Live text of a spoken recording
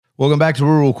Welcome back to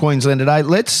Rural Queensland today.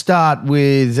 Let's start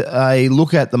with a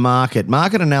look at the market.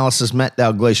 Market analysis, Matt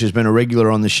Dalgleish has been a regular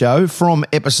on the show from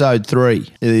episode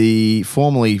 3,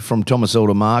 formerly from Thomas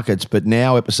Elder Markets, but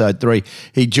now episode 3.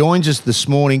 He joins us this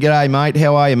morning. G'day, mate.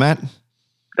 How are you, Matt?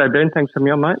 G'day, Ben. Thanks for having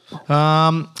me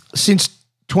on, mate. Since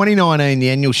 2019,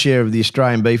 the annual share of the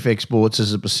Australian beef exports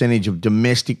as a percentage of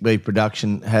domestic beef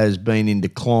production has been in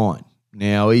decline,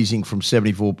 now easing from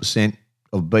 74%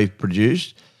 of beef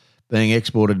produced being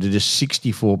exported to just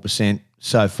 64%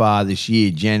 so far this year,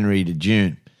 January to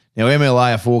June. Now,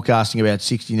 MLA are forecasting about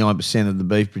 69% of the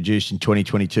beef produced in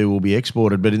 2022 will be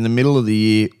exported, but in the middle of the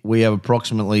year, we have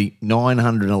approximately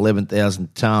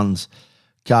 911,000 tonnes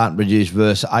carton produced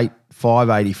versus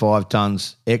 585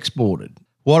 tonnes exported.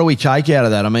 What do we take out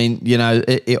of that? I mean, you know,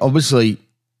 obviously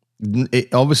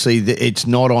it's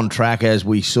not on track as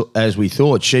we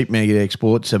thought. Sheep meat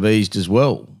exports have eased as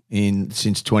well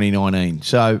since 2019.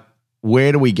 So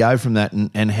where do we go from that,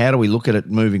 and how do we look at it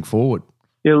moving forward?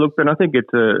 Yeah, look, Ben, I think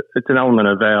it's an element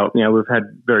of our, we've had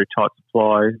very tight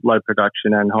supply, low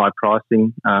production and high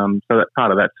pricing. So that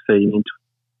part of that's feeding into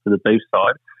the beef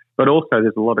side. But also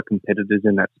there's a lot of competitors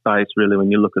in that space, really, when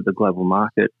you look at the global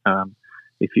market.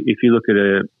 If you look at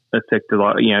a sector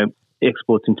like,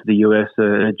 exports into the US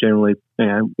are generally,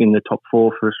 in the top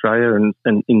 4 for Australia,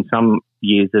 and in some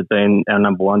years have been our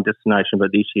number 1 destination, but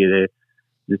this year they're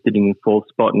sitting in 4th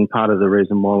spot, and part of the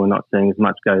reason why we're not seeing as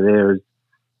much go there is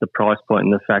the price point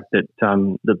and the fact that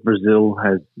Brazil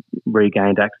has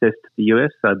regained access to the US,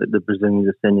 so that the Brazilians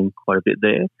are sending quite a bit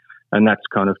there, and that's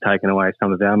kind of taken away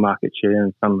some of our market share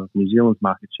and some of New Zealand's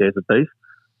market share for beef.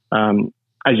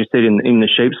 As you said, in the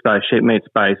sheep meat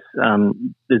space,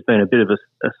 there's been a bit of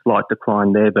a slight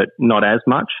decline there, but not as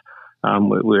much.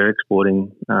 We're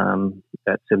exporting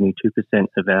about 72%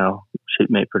 of our sheep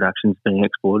meat production is being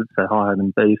exported, so higher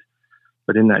than beef.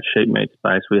 But in that sheep meat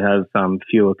space, we have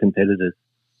fewer competitors.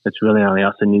 It's really only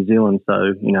us in New Zealand.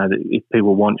 So, if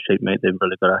people want sheep meat, they've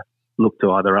really got to look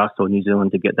to either us or New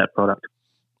Zealand to get that product.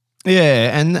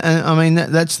 Yeah, and I mean,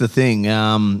 that's the thing.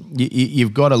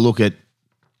 You've got to look at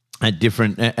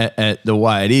the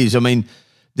way it is. I mean,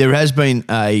 there has been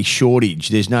a shortage.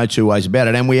 There's no two ways about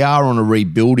it, and we are on a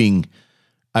rebuilding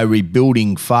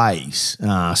phase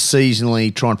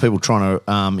seasonally. People trying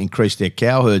to increase their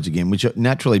cow herds again, which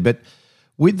naturally. But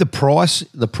with the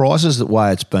prices the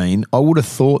way it's been, I would have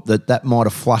thought that might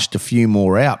have flushed a few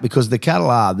more out because the cattle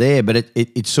are there, but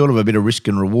it's sort of a bit of risk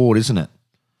and reward, isn't it?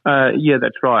 Yeah,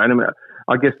 that's right. And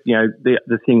I guess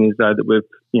the thing is though that we've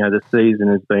the season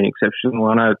has been exceptional.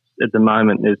 I know at the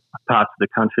moment there's parts of the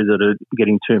country that are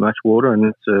getting too much water, and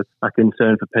it's a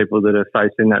concern for people that are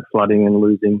facing that flooding and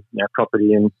losing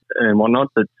property and whatnot.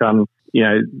 But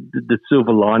the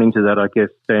silver lining to that, I guess,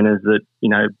 Ben, is that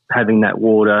having that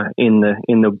water in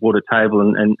the water table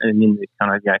and in the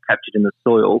kind of captured in the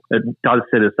soil, it does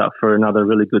set us up for another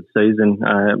really good season.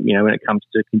 When it comes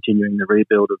to continuing the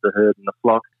rebuild of the herd and the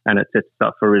flock, and it sets us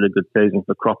up for a really good season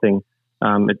for cropping.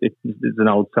 There's an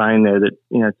old saying there that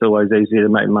it's always easier to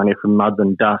make money from mud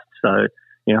than dust. So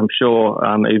I'm sure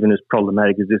even as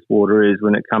problematic as this water is,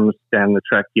 when it comes down the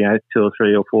track, 2 or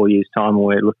 3 or 4 years time, when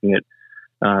we're looking at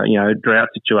drought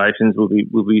situations, we'll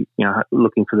be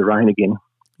looking for the rain again.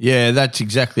 Yeah, that's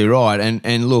exactly right.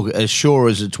 And look, as sure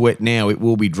as it's wet now, it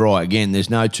will be dry again.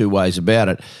 There's no two ways about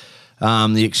it.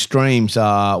 The extremes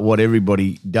are what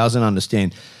everybody doesn't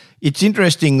understand. It's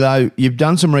interesting, though, you've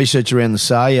done some research around the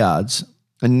Saleyards,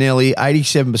 and nearly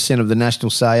 87% of the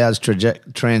national Saleyards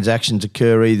transactions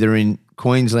occur either in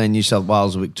Queensland, New South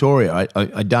Wales or Victoria.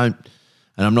 I don't,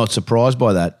 and I'm not surprised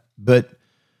by that. But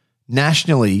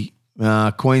nationally,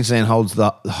 Queensland holds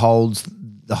the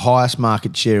highest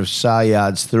market share of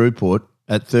Saleyards throughput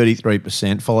at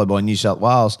 33%, followed by New South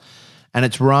Wales. And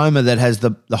it's Roma that has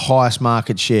the highest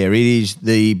market share. It is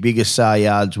the biggest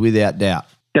Saleyards without doubt.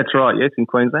 That's right, yes, in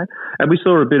Queensland. And we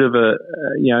saw a bit of a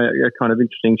kind of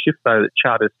interesting shift, though, that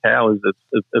Charters Cows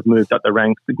have moved up the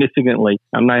ranks significantly.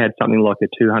 They had something like a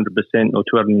 200% or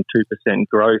 202%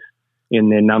 growth in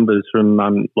their numbers from,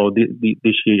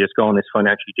 this year just gone, this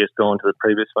financial year just gone to the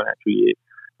previous financial year.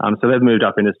 So they've moved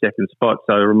up into second spot.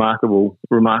 So a remarkable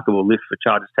lift for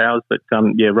Charters Cows. But,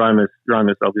 Roma's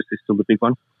obviously still the big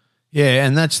one. Yeah,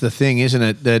 and that's the thing, isn't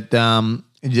it, that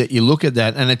you look at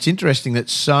that, and it's interesting that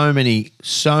so many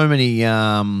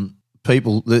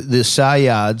people, the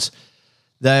Saleyards,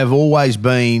 they have always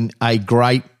been a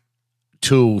great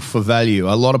tool for value.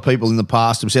 A lot of people in the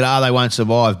past have said, they won't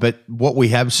survive. But what we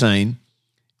have seen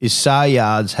is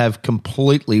Saleyards have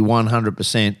completely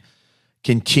 100%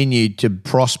 continued to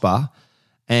prosper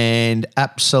and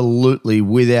absolutely,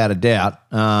 without a doubt,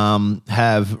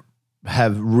 have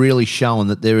have really shown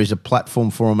that there is a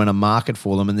platform for them and a market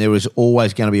for them, and there is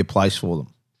always going to be a place for them.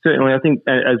 Certainly, I think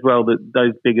as well that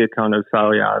those bigger kind of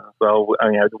Saleyards as well,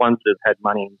 the ones that have had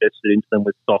money invested into them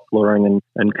with soft flooring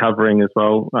and covering as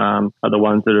well, are the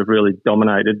ones that have really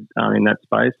dominated in that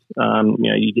space.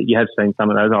 You have seen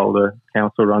some of those older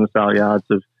council-run Saleyards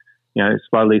have,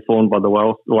 slowly fallen by the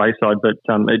wayside, but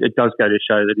it does go to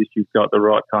show that if you've got the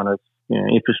right kind of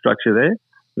infrastructure there,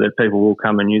 that people will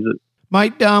come and use it.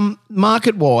 Mate,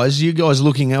 market-wise, you guys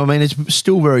looking, it's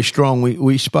still very strong.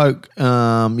 We spoke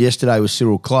yesterday with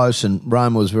Cyril Close, and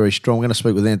Roma was very strong. We're going to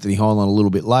speak with Anthony Hyland a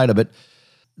little bit later, but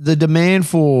the demand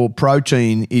for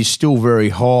protein is still very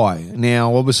high.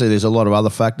 Now, obviously, there's a lot of other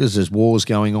factors. There's wars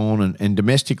going on, and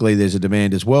domestically there's a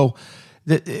demand as well.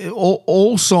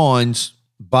 All signs,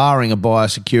 barring a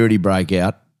biosecurity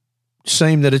breakout,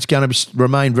 seem that it's going to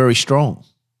remain very strong.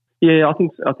 Yeah, I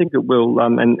think it will.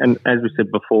 And as we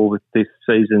said before, with this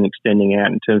season extending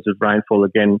out in terms of rainfall,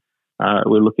 again,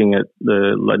 we're looking at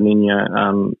the La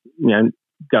Nina,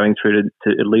 going through to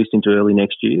at least into early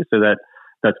next year. So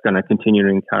that's going to continue to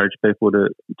encourage people to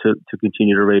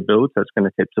continue to rebuild. So it's going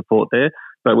to keep support there.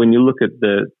 But when you look at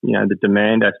the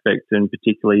demand aspect, and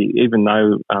particularly even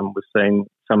though we're seeing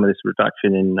some of this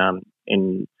reduction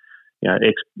in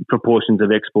proportions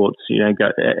of exports,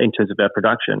 go in terms of our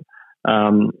production.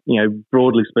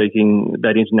 Broadly speaking,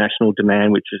 that international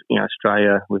demand, which is,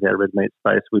 Australia with our red meat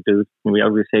space, we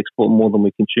obviously export more than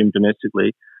we consume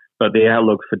domestically, but the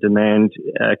outlook for demand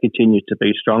continues to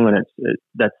be strong, and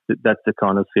that's the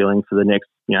kind of feeling for the next,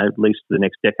 at least the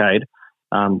next decade,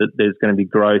 that there's going to be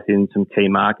growth in some key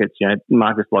markets.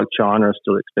 Markets like China are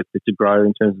still expected to grow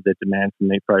in terms of their demand for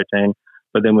meat protein.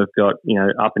 But then we've got,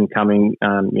 up and coming,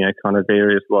 kind of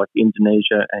areas like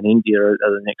Indonesia and India are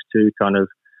the next two kind of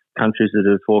countries that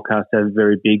are forecast to have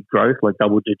very big growth, like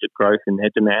double-digit growth in their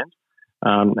demand.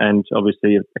 And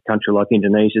obviously a country like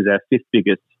Indonesia is our fifth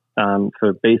biggest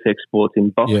for beef exports in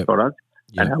box product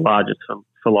and our largest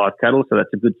for live cattle. So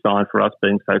that's a good sign for us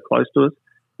being so close to us.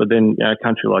 But then a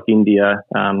country like India,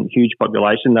 huge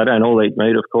population. They don't all eat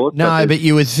meat, of course. No, but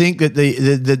you would think that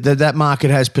that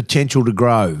market has potential to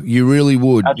grow. You really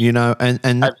would,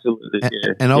 and absolutely,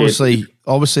 yeah. And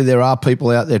obviously there are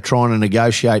people out there trying to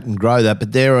negotiate and grow that,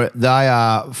 but they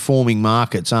are forming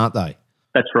markets, aren't they?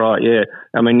 That's right, yeah.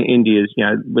 India's,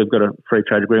 we've got a free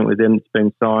trade agreement with them that's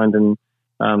been signed, and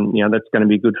that's going to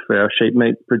be good for our sheep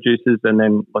meat producers. And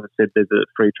then, like I said, there's a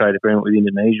free trade agreement with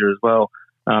Indonesia as well.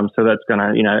 So that's going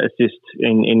to, assist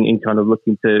in kind of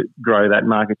looking to grow that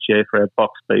market share for our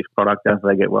box beef product as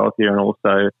they get wealthier, and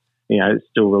also, it's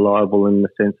still reliable in the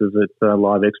sense of its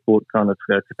live export kind of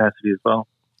capacity as well.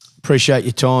 Appreciate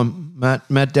your time, Matt.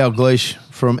 Matt Dalgleish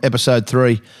from episode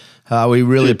 3. We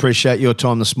really appreciate your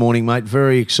time this morning, mate.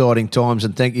 Very exciting times,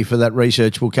 and thank you for that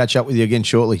research. We'll catch up with you again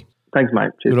shortly. Thanks,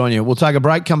 mate. Cheers. Good on you. We'll take a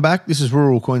break, come back. This is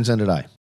Rural Queensland Today.